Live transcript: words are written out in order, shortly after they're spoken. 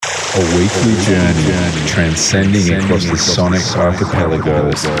A weekly journey transcending across the sonic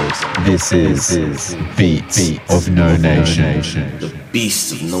archipelagos. This is Beats of No Nation. The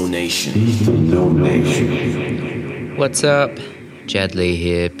Beast of No Nation. What's up? Jad Lee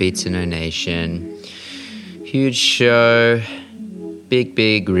here, Beats of No Nation. Huge show, big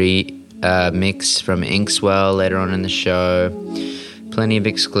mix from Inkswell later on in the show. Plenty of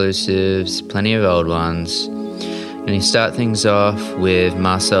exclusives, plenty of old ones. And you start things off with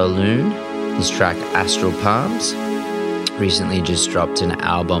Marcel Loon, his track Astral Palms. Recently just dropped an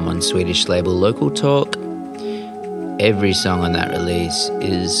album on Swedish label Local Talk. Every song on that release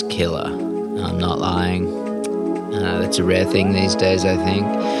is killer. I'm not lying. That's a rare thing these days, I think.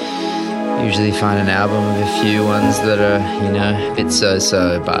 Usually find an album with a few ones that are, a bit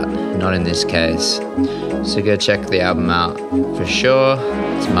so-so, but not in this case. So go check the album out for sure.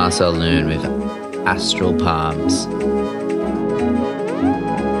 It's Marcel Loon with Astral Palms.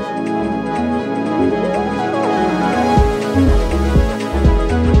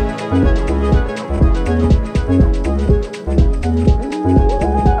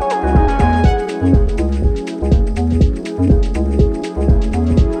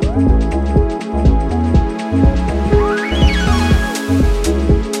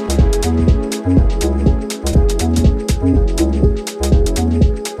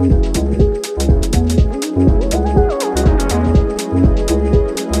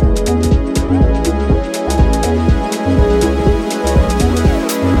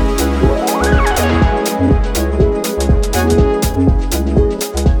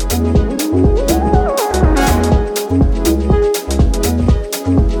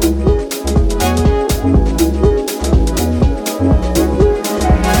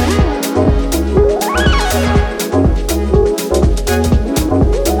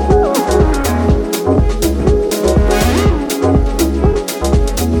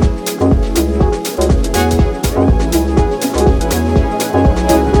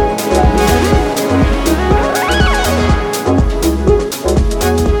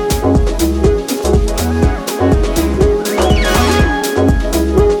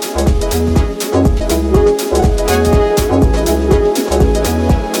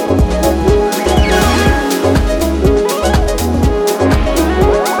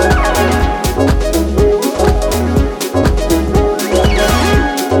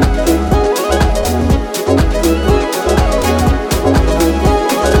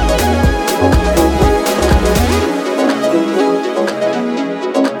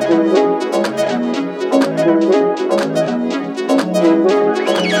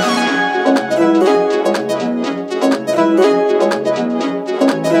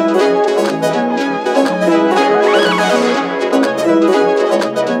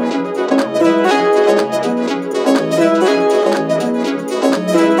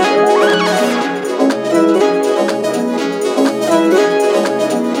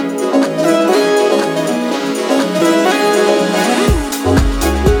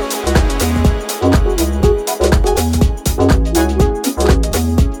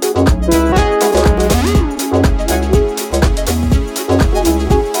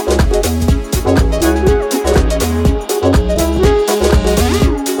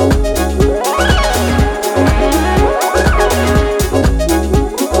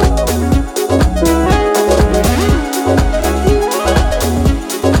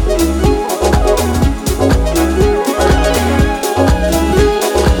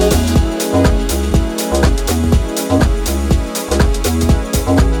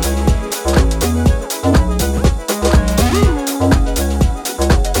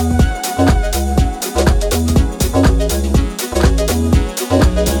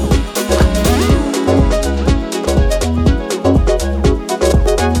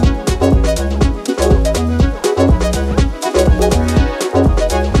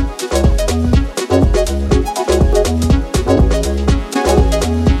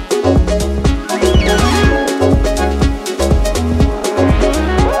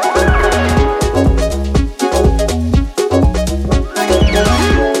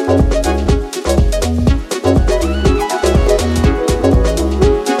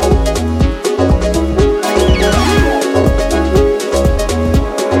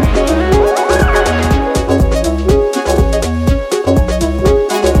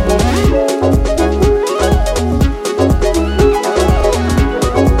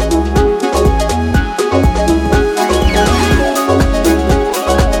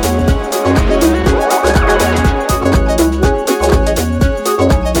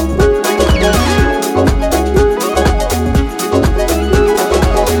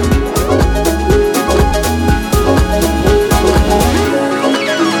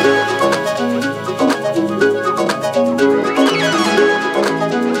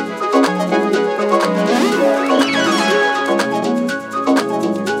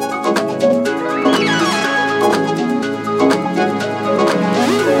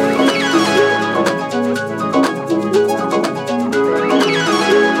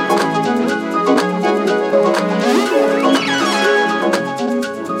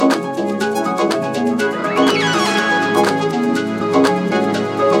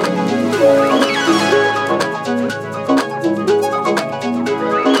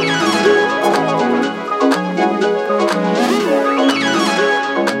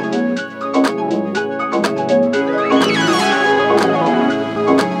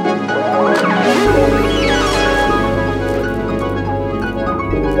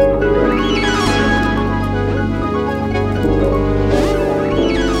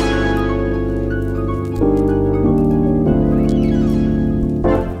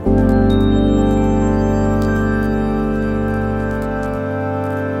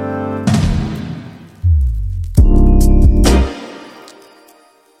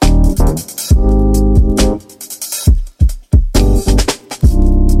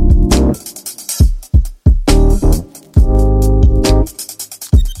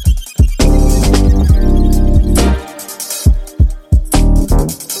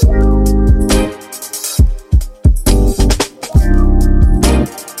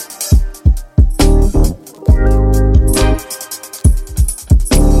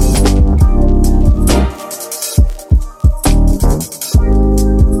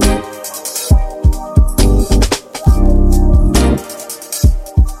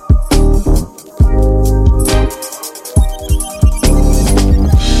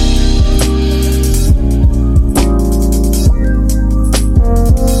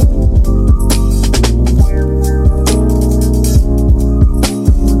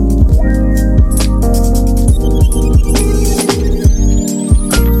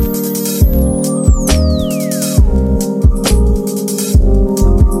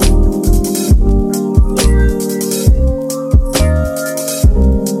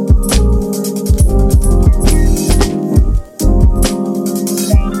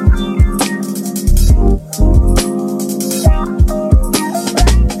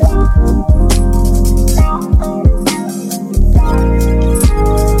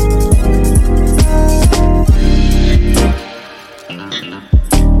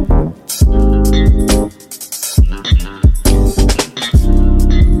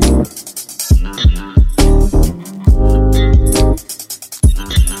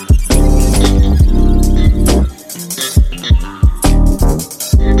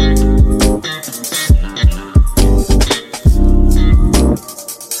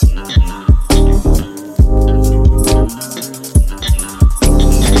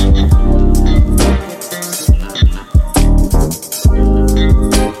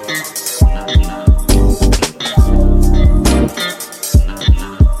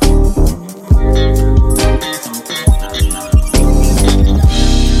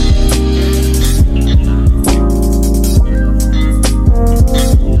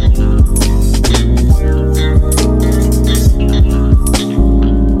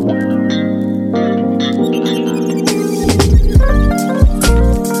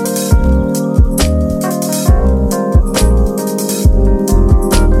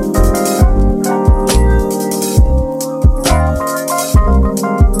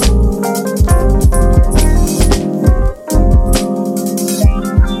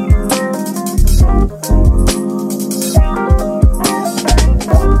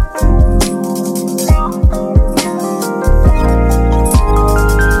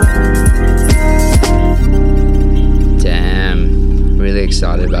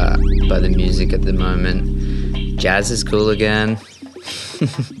 by the music at the moment. Jazz is cool again.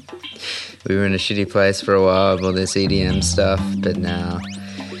 We were in a shitty place for a while with all this EDM stuff, but now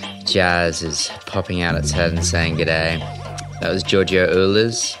jazz is popping out its head and saying g'day. That was Giorgio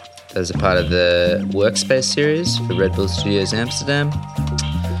Ehlers. That was a part of the Workspace series for Red Bull Studios Amsterdam.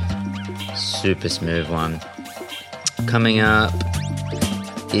 Super smooth one. Coming up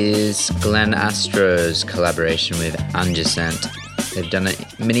is Glenn Astro's collaboration with Anjasent. They've done a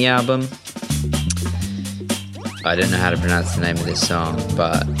mini album. I don't know how to pronounce the name of this song,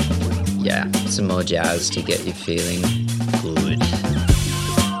 but yeah, some more jazz to get you feeling good.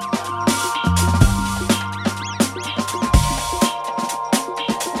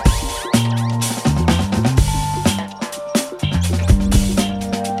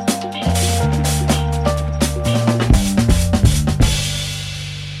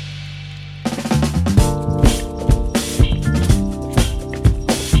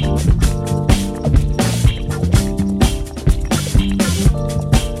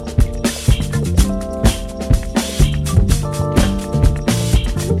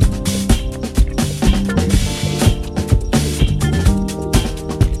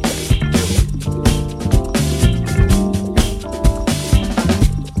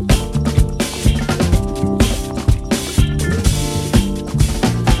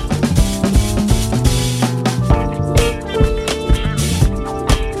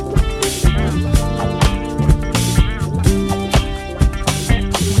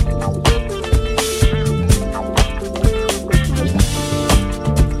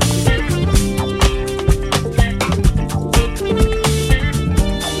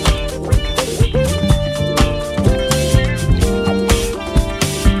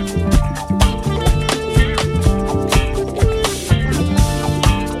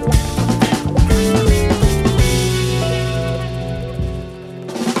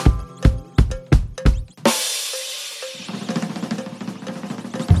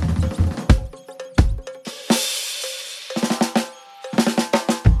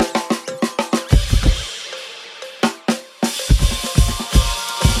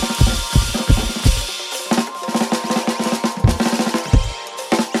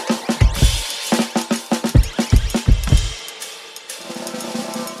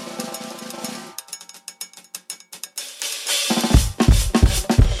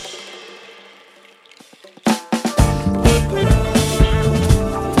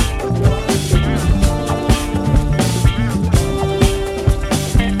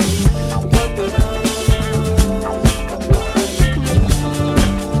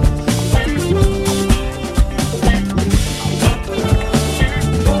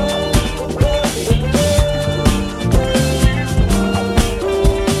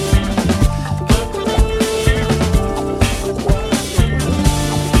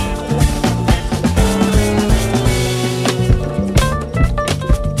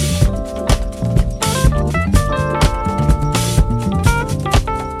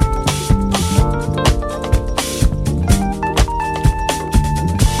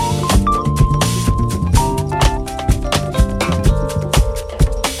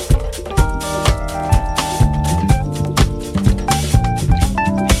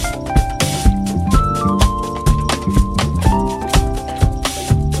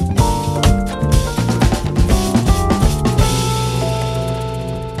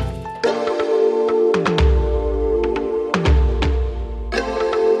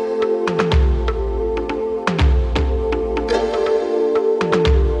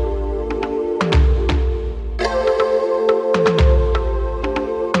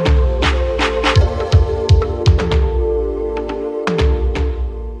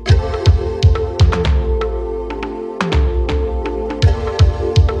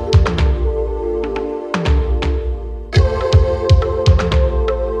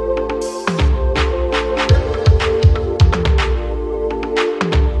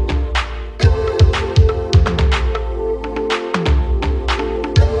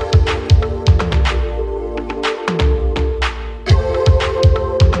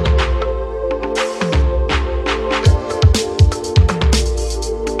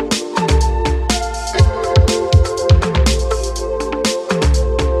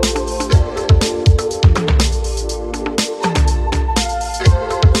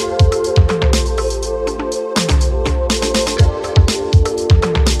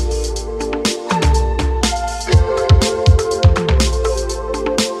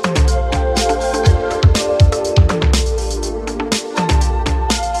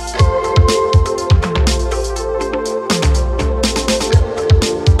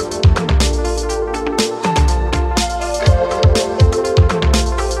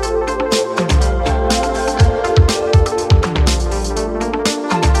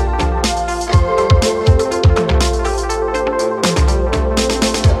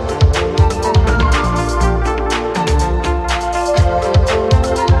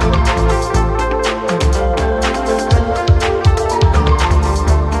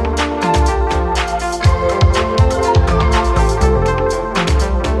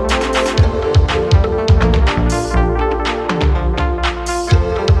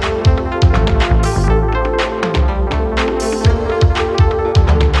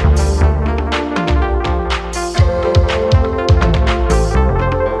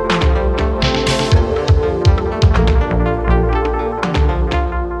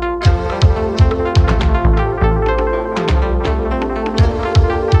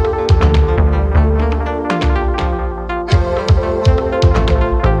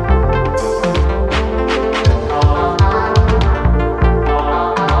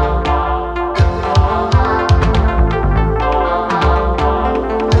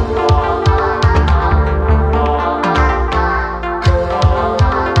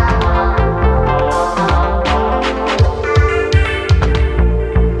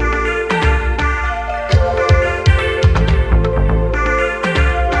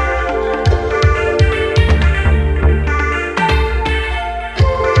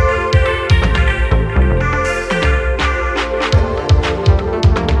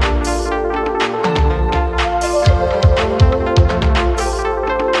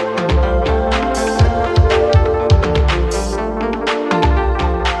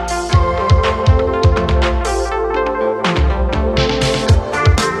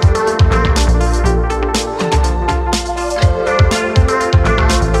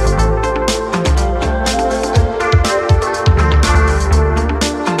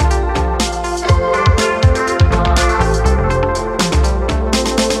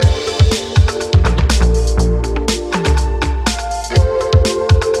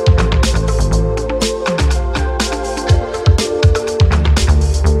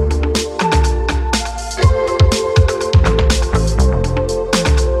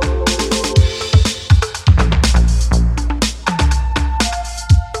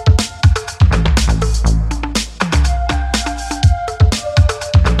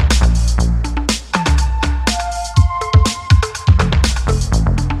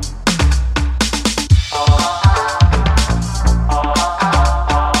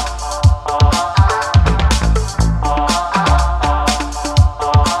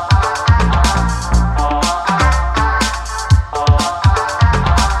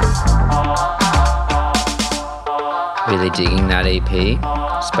 Really digging that EP.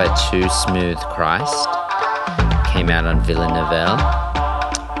 It's by Too Smooth Christ. Came out on Villanelle.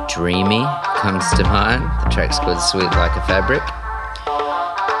 Dreamy comes to mind. The track's called Sweet Like a Fabric.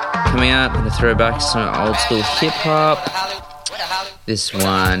 Coming up in a throwback to some old school hip hop. This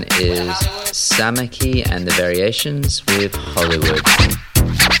one is Samaki and the Variations with Hollywood.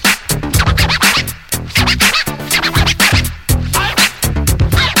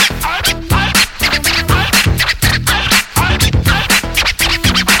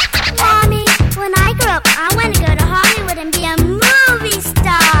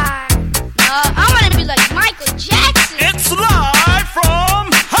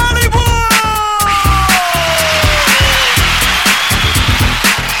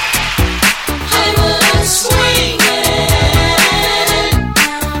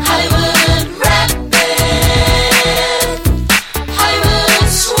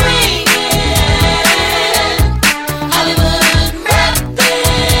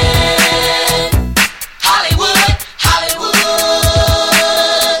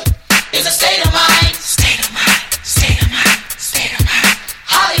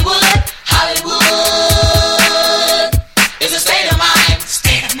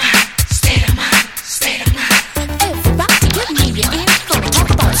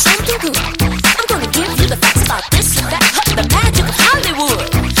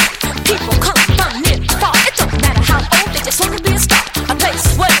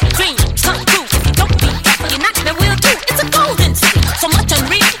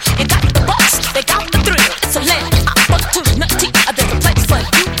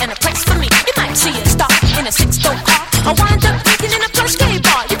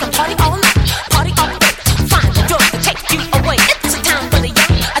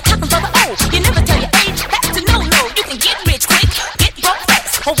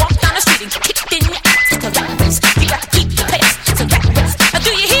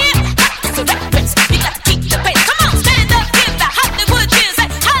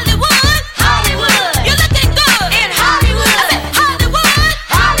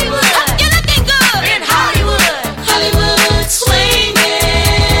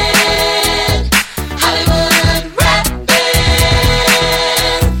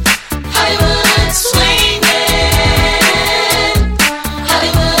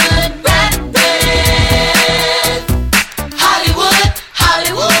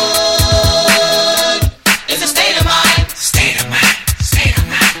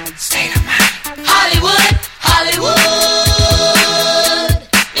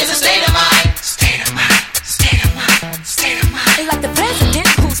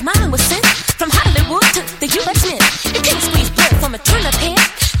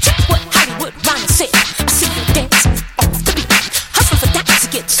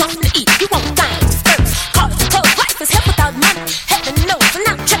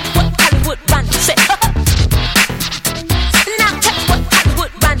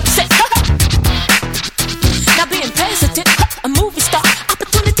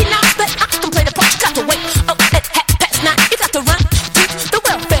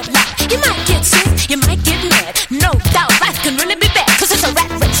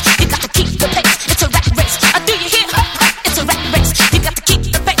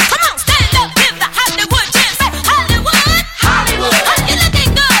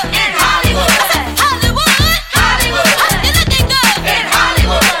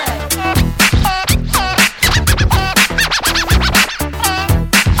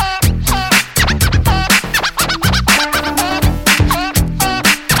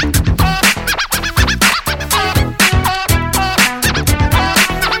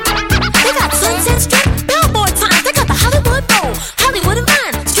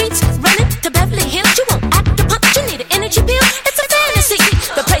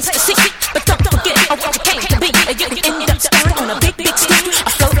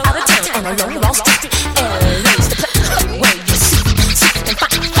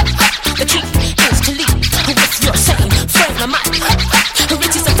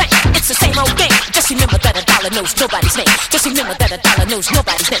 knows nobody's name. Just remember that a dollar knows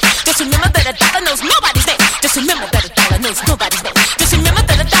nobody's name. Just remember that a dollar knows nobody's name. Just remember that a dollar knows nobody's name. Just remember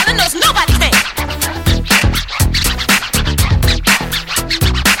that a dollar knows nobody's name.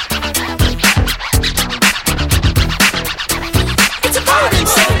 It's a golden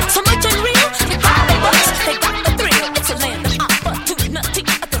city, so much unreal. They got the buzz, they got the thrill. It's a land of opportunity.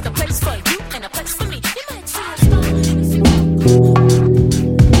 I think a place for you and a place for me. You might see it.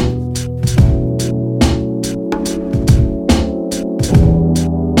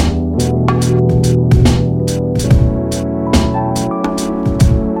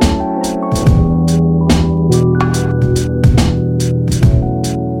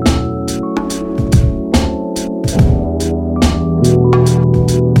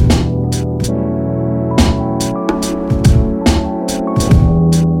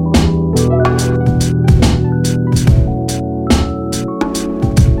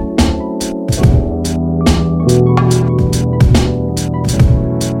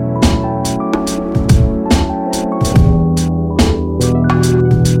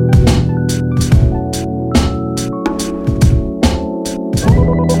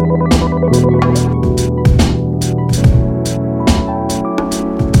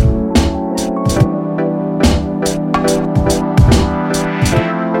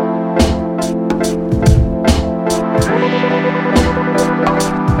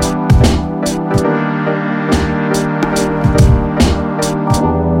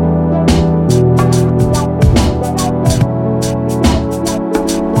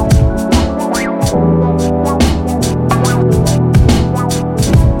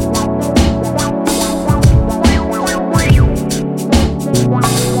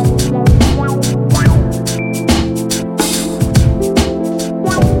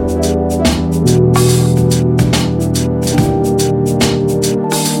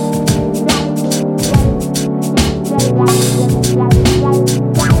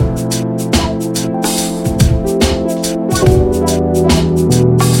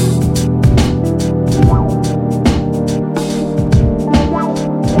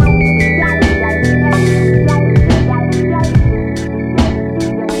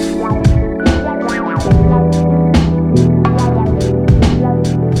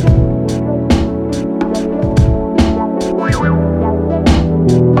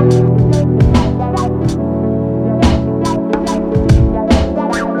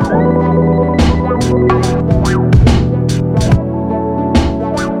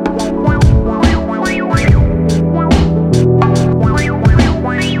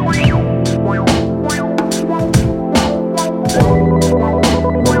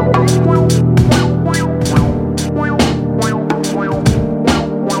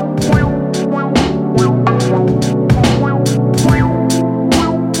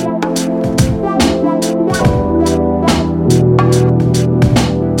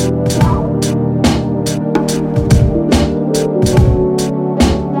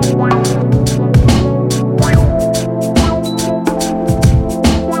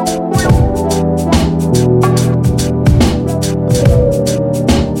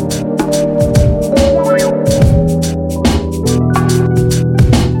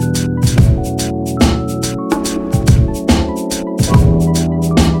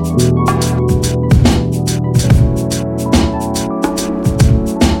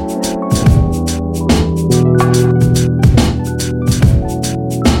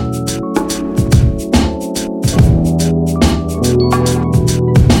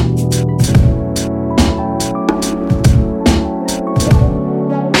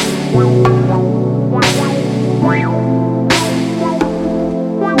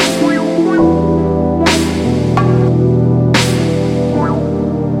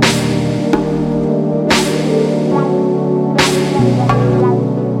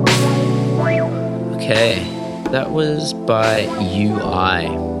 that was by UI.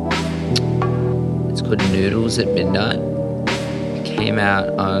 It's called Noodles at Midnight. It came out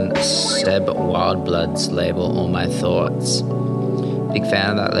on Seb Wildblood's label, All My Thoughts. Big fan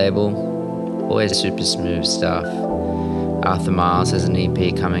of that label. Always super smooth stuff. Arthur Miles has an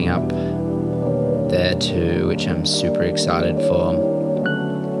EP coming up there too, which I'm super excited for.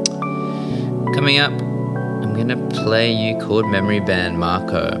 Coming up, I'm gonna play you Chord Memory Band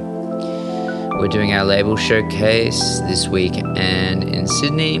Marco. We're doing our label showcase this weekend in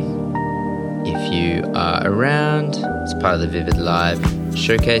Sydney. If you are around, it's part of the Vivid Live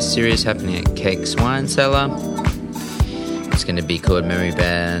showcase series happening at Cake's Wine Cellar. It's going to be Chord Memory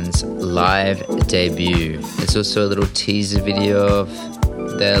Band's live debut. There's also a little teaser video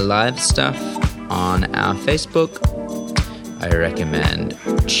of their live stuff on our Facebook. I recommend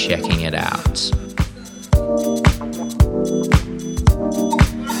checking it out.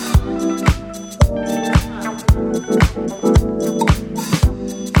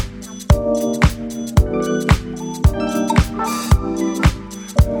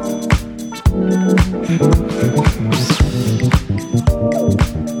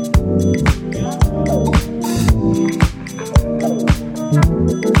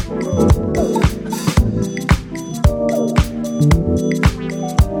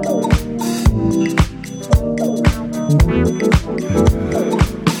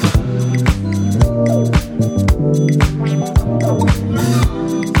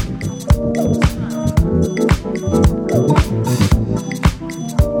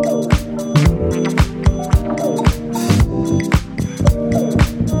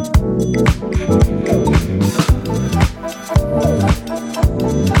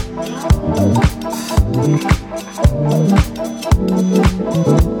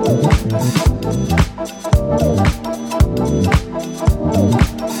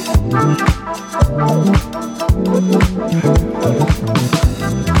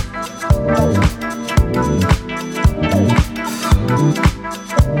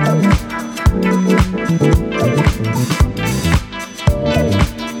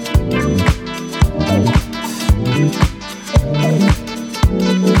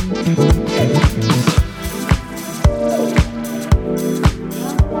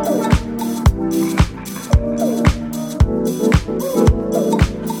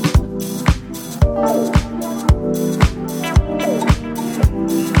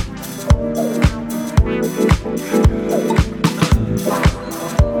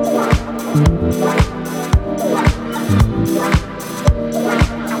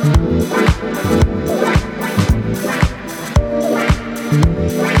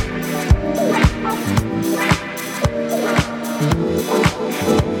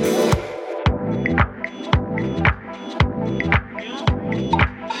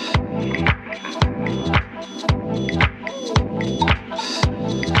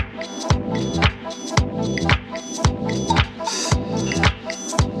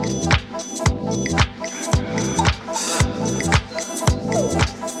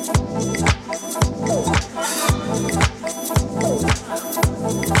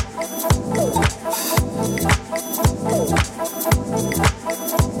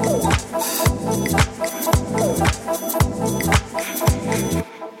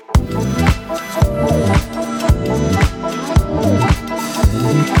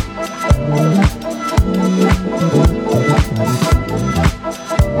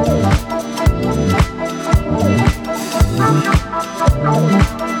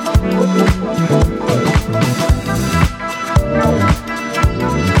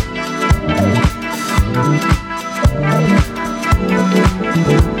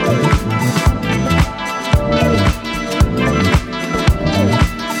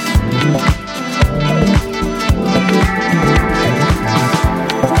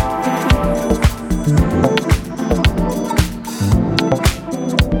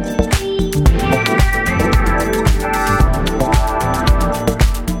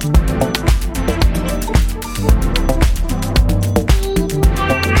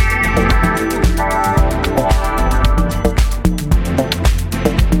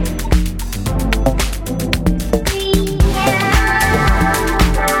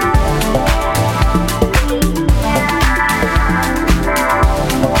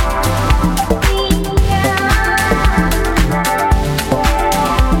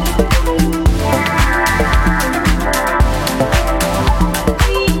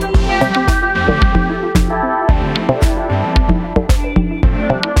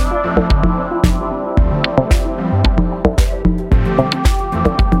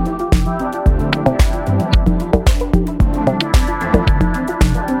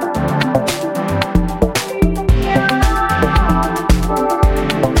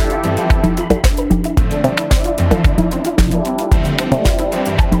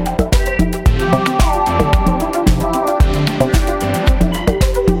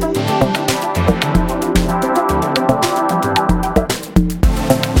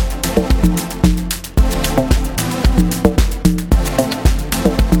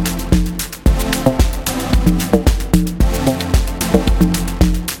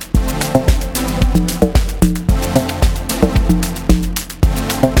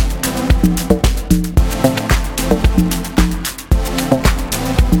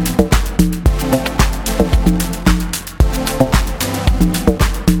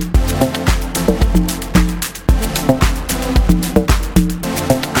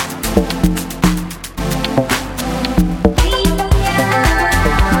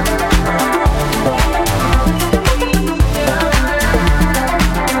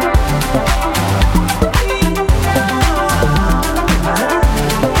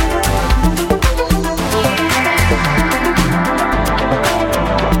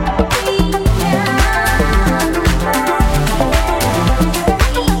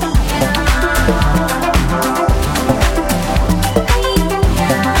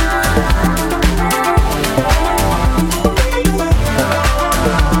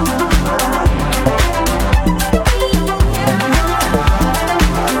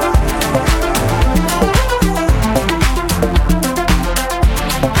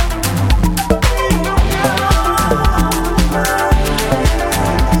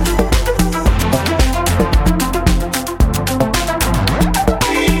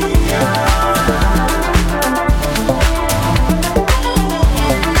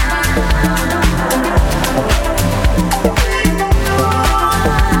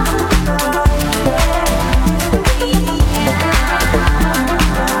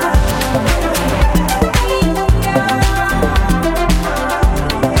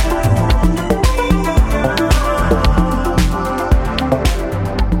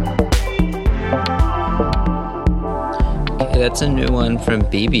 That's a new one from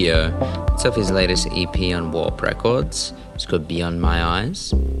BBO. It's off his latest EP on Warp Records. It's called Beyond My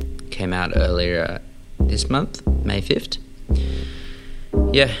Eyes. Came out earlier this month, May 5th.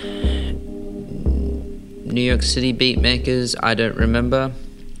 Yeah. New York City beatmakers, I Don't Remember.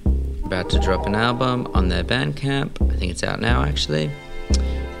 About to drop an album on their Bandcamp. I think it's out now, actually.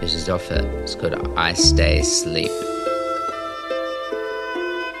 This is off it. It's called I Stay Sleep.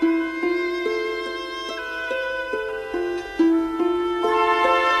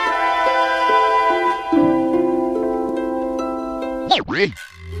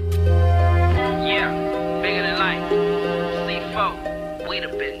 Yeah, bigger than life. C4, we the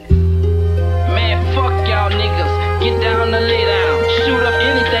business. Man, fuck y'all niggas. Get down and lay down. Shoot up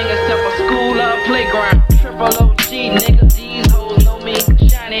anything except a school or playground. Triple OG, niggas, these hoes know me.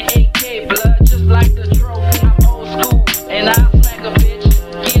 Shining AK blood, just like the trophy. I'm old school, and I'll smack a bitch.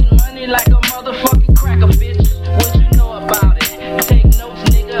 Getting money like a motherfucking cracker, bitch. What you know about it? Take notes,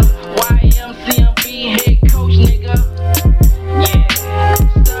 nigga. YMCMB head coach, nigga. Yeah.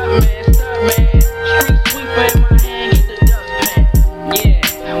 Street sweeper in my hand, get the dustpan.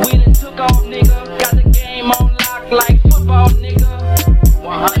 Yeah, we done took off, nigga. Got the game on lock like football, nigga.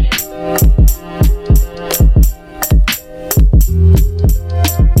 100.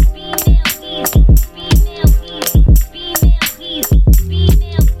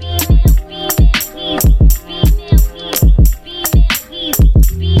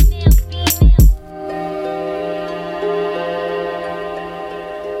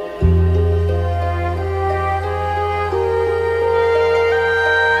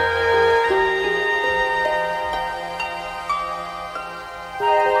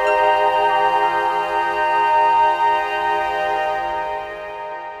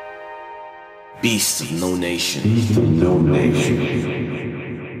 Beast of No Nation. Beast of No Nation.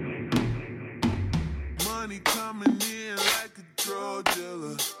 Money coming in like a drug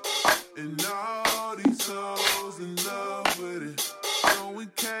dealer, and all these hoes in love with it.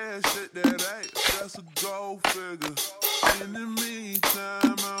 Throwing cash at that ass, that's a gold figure. In the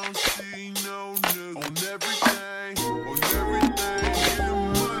meantime, I don't see no nigga. On everything,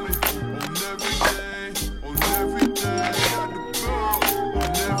 getting money. On everything, got the gold. On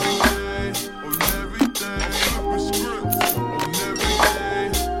everything, flipping scripts. On everything,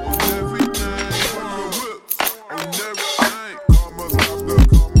 from the whips. On everything, karma after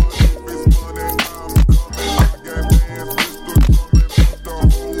karma. If it's money, I'm coming. I got bands, pistol coming. Put the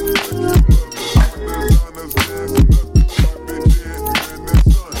whole that you love. Designers, there's nothing.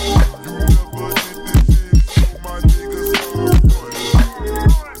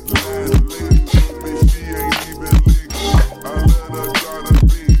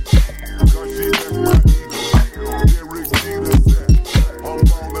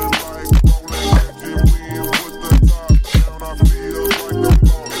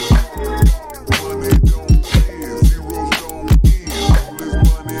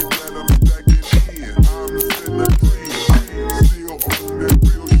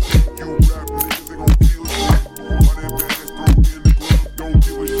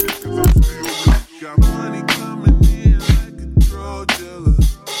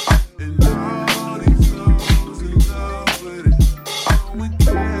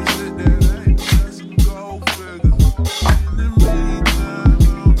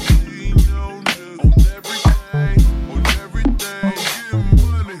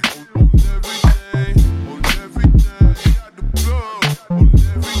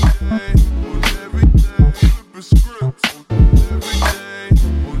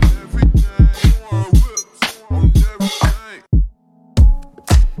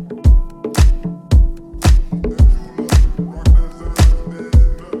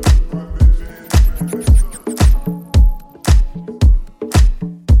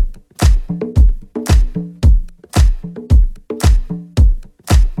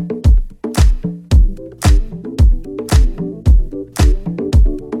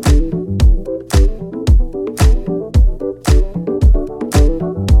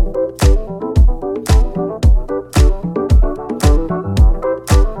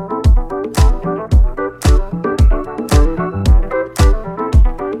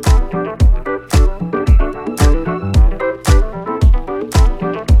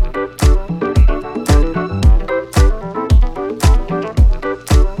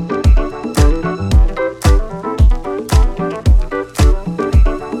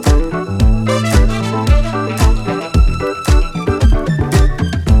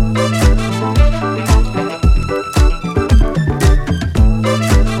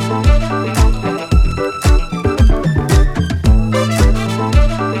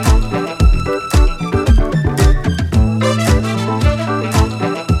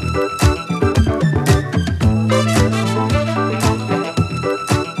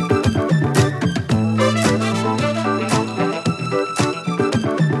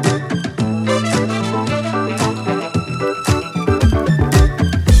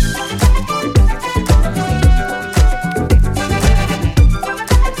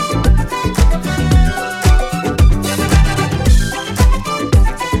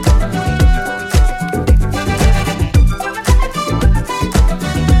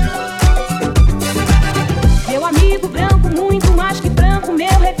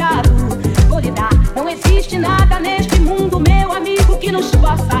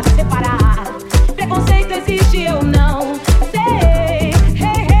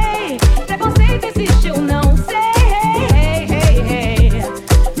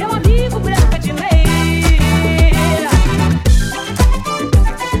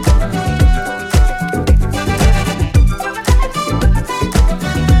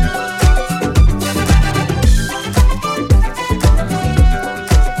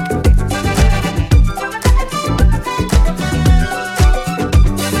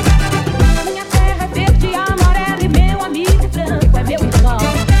 Minha terra é verde, amarela e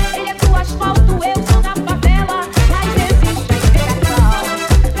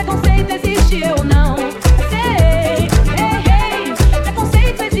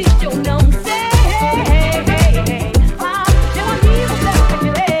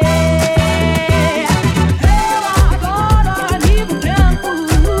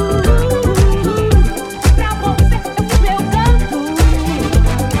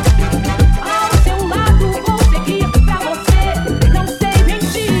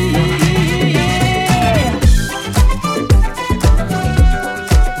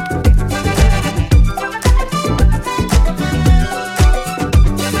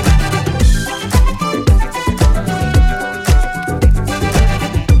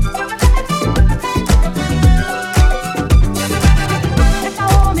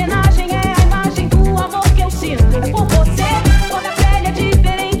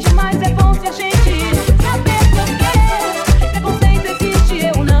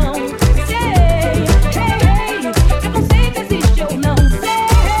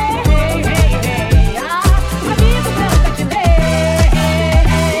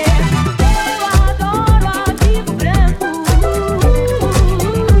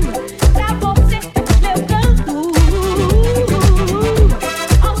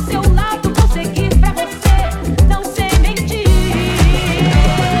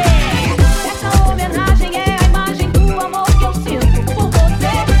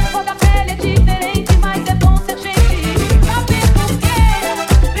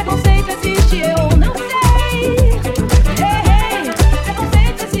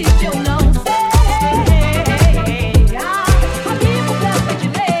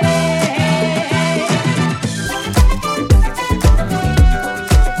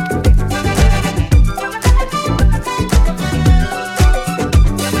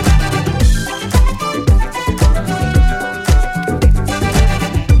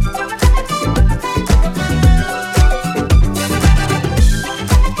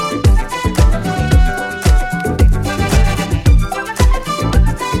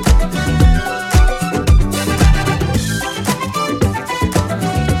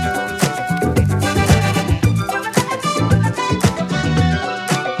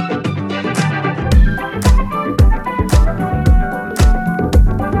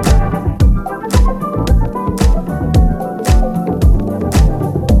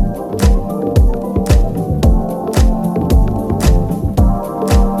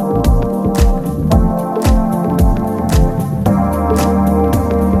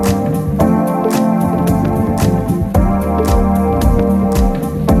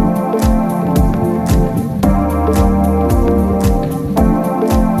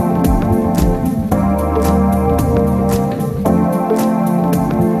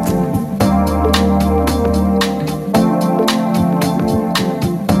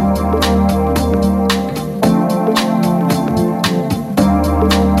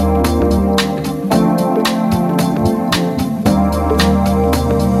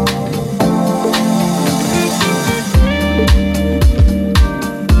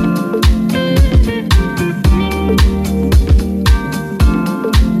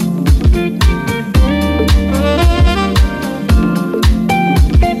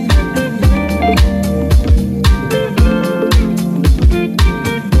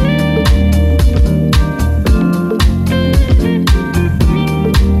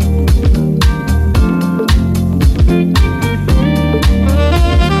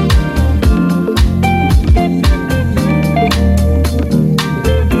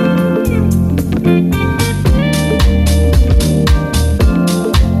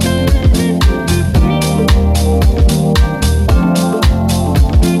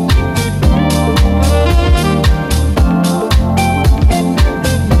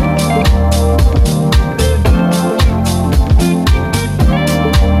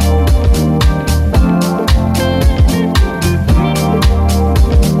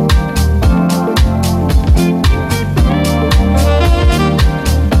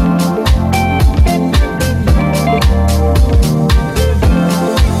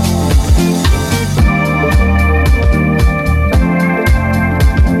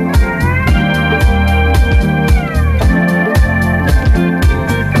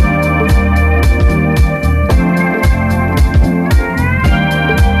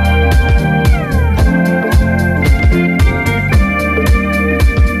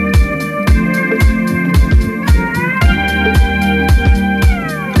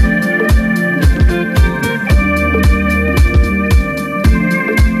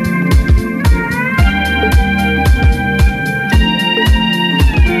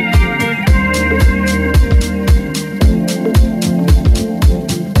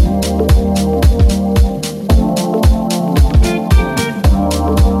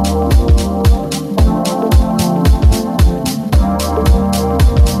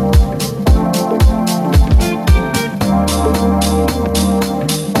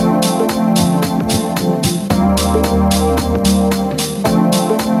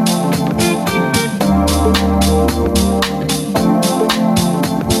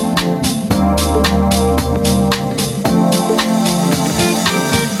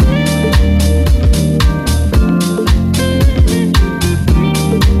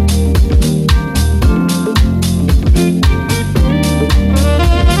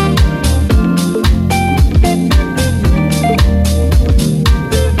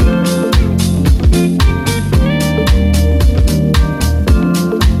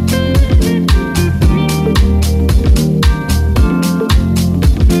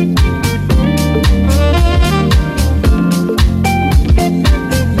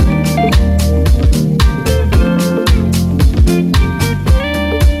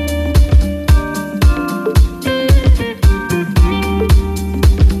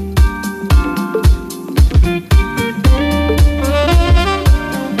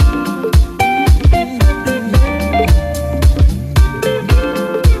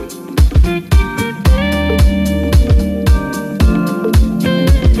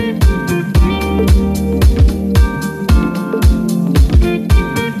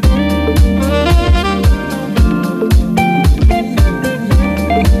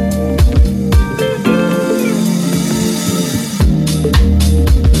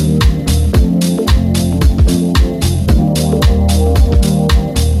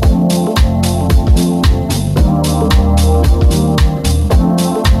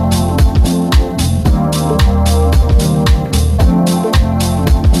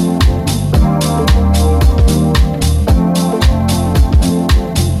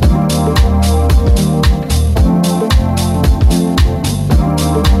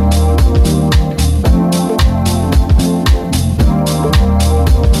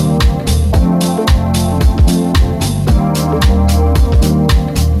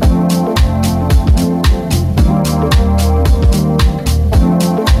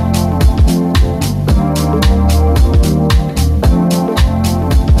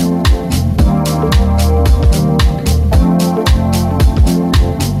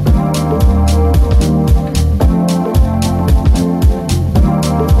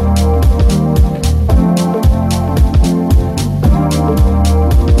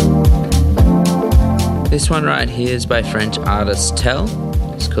one right here is by French artist Tell.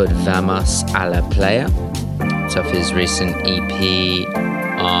 It's called Vamos a la Playa. It's off his recent EP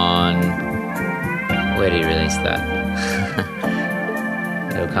on... Where did he release that?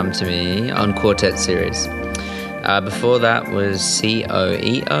 It'll come to me on Quartet Series. Before that was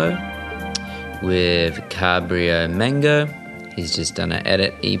COEO with Cabrio Mango. He's just done an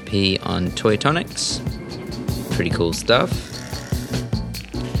edit EP on Toy Tonics. Pretty cool stuff.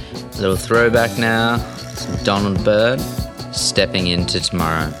 A little throwback now. Some Donald Byrd, Stepping Into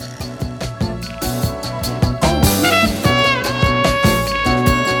Tomorrow.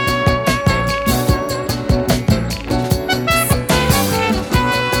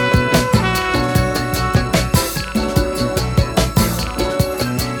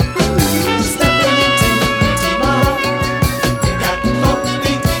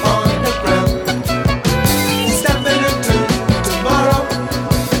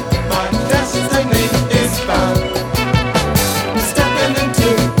 Stepping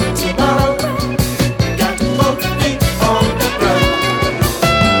into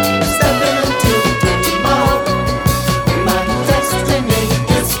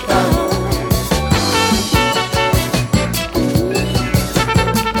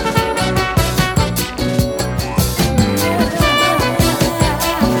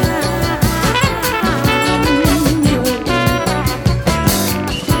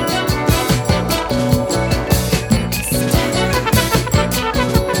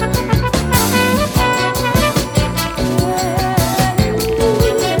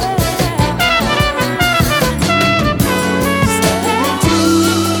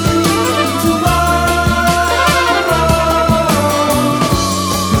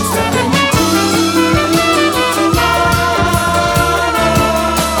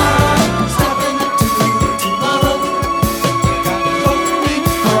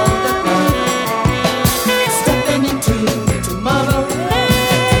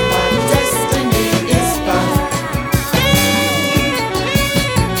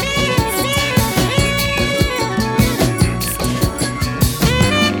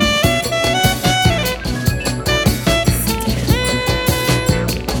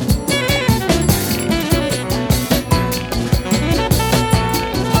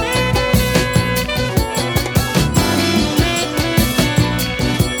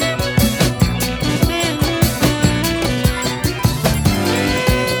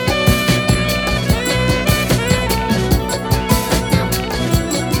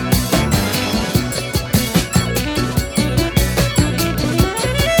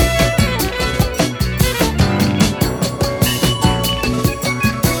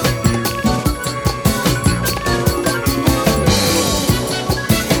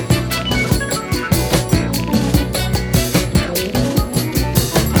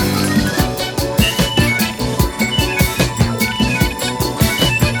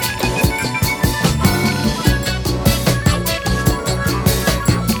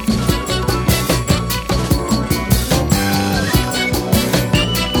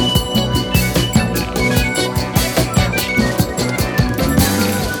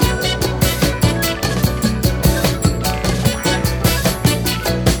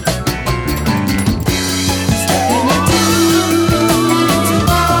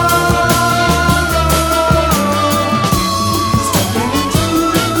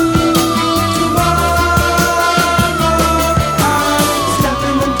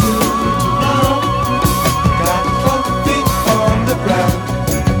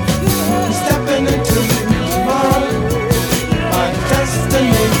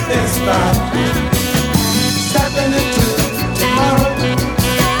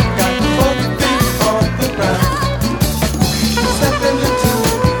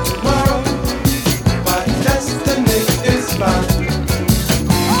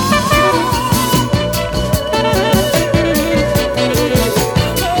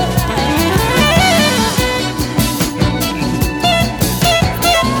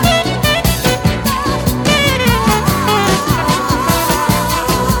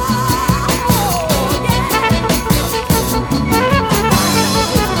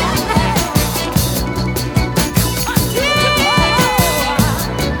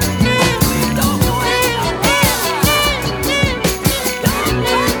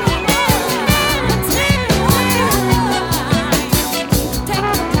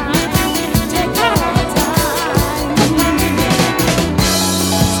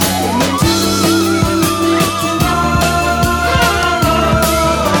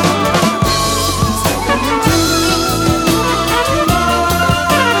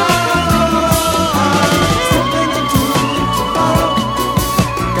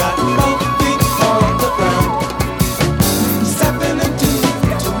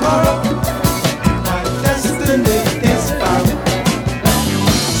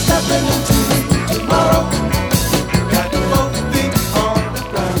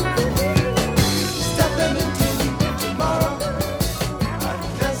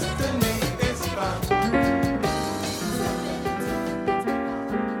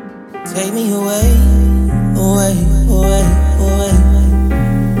Take me away, away, away, away.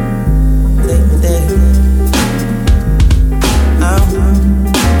 Take me there. Da, da,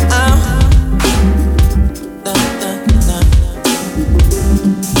 da.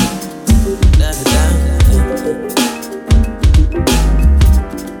 Da, da, da.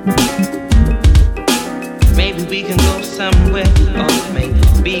 Maybe we can go somewhere, or maybe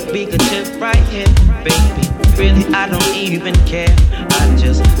we could chill right here, baby. Really, I don't even care. I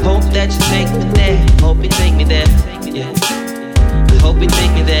just hope that you take me there. Hope you take me there, yeah. I hope you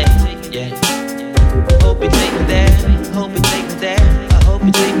take me there, yeah. Hope you take me there. Hope you take me there. I hope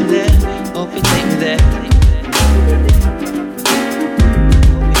you take me there. Hope you take me there. Hope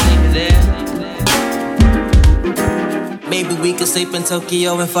you take me there. Maybe we could sleep in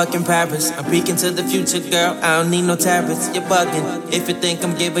Tokyo and fucking Paris. I'm peeking to the future, girl. I don't need no tablets. You're bugging if you think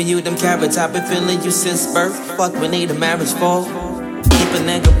I'm giving you them carrots. I've been feeling you since birth. Fuck, we need a marriage for. Keep a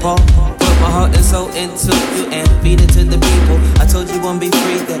nigga Paul. Put my heart and soul into you and feed it to the people. I told you won't be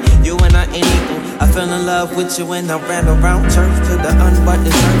free, that you and I ain't equal. I fell in love with you when I ran around church to the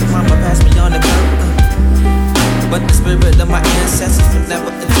unbuttoned shirt. Mama passed me on the curb. But the spirit of my ancestors would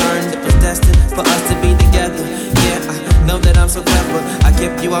never return. It was destined for us to be together. Yeah, I know that I'm so clever. I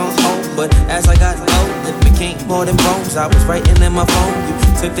kept you on hold, but as I got old, it became more than bones. I was writing in my phone.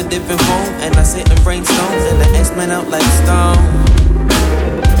 You took a different form, and I sit and brainstormed, and the X went out like stone.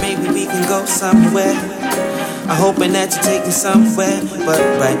 Maybe we can go somewhere. I'm hoping that you take me somewhere, but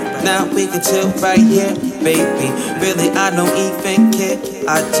right now we can chill right here, baby. Really, I don't even care.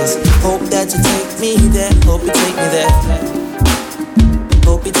 I just hope that you take me there. Hope you take me there.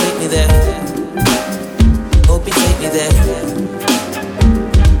 Hope you take me there. Hope you take me there.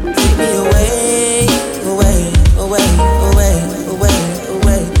 Take me away, away, away, away, away,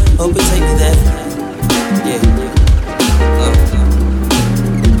 away. Hope you take me there. Yeah.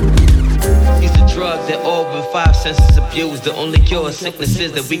 These are drugs that all but 5 senses abuse. The only cure is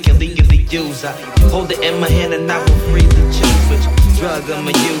sicknesses that we can legally use. I hold it in my hand and I will freely choose which drug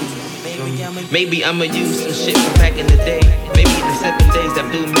I'ma use. Maybe I'ma use some shit from back in the day. Maybe the 7 days that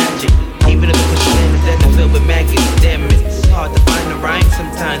blew magic. Even if the land is dead and filled with maggots. Damn it, it's hard to find the rhyme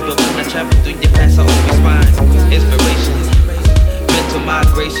sometimes. But when I travel through your past, I always find inspirations, mental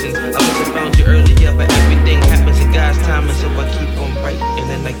migrations. I wish I found you earlier, but everything happens in God's timing. So I keep on writing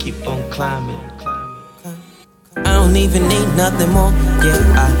and I keep on climbing. I don't even need nothing more. Yeah,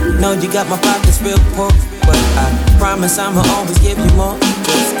 I know you got my pockets real poor, but I promise I'ma always give you more.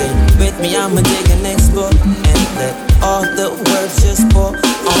 Just stay with me, I'ma dig and explore, and let all the words just pour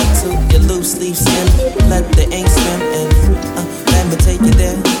onto your loose leaf skin. Let the ink swim and let me take you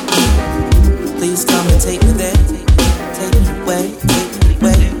there. Please come and take me there. Take me away, take me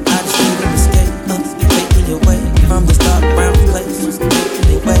away. I just need to escape. Take me away from this dark brown place. Take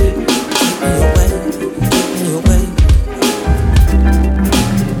me away, take me away.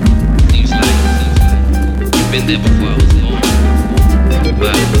 Seems like you've been there before I was born.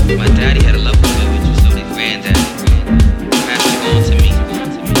 But my daddy had a love affair with you, so did granddaddy. Passed you on to me.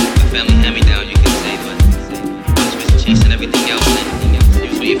 My family hand me down, you can say, but I was busy chasing everything else. You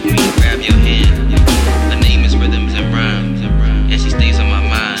was waiting for me to grab your hand. Her name is Rhythms and Rhymes, and she stays on my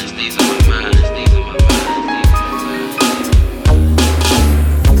mind. Stays on my mind. Stays on my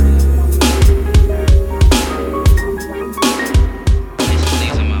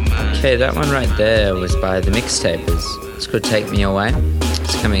mind. Okay, that one right there was by the Mixtapers. It's called Take Me Away.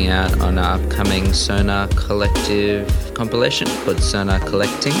 It's coming out on our upcoming Sonar Collective compilation called Sonar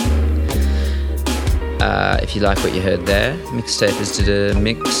Collecting. If you like what you heard there, Mixtapers did a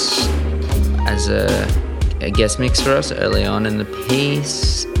mix as a guest mix for us early on in the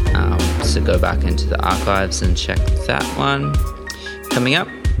piece. So go back into the archives and check that one. Coming up,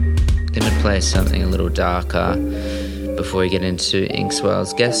 gonna play something a little darker before we get into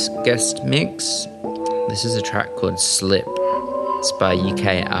Inkswell's guest mix. This is a track called Slip. It's by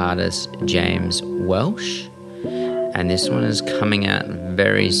UK artist James Welsh, and this one is coming out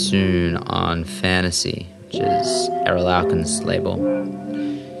very soon on Fantasy, which is Errol Alkin's label.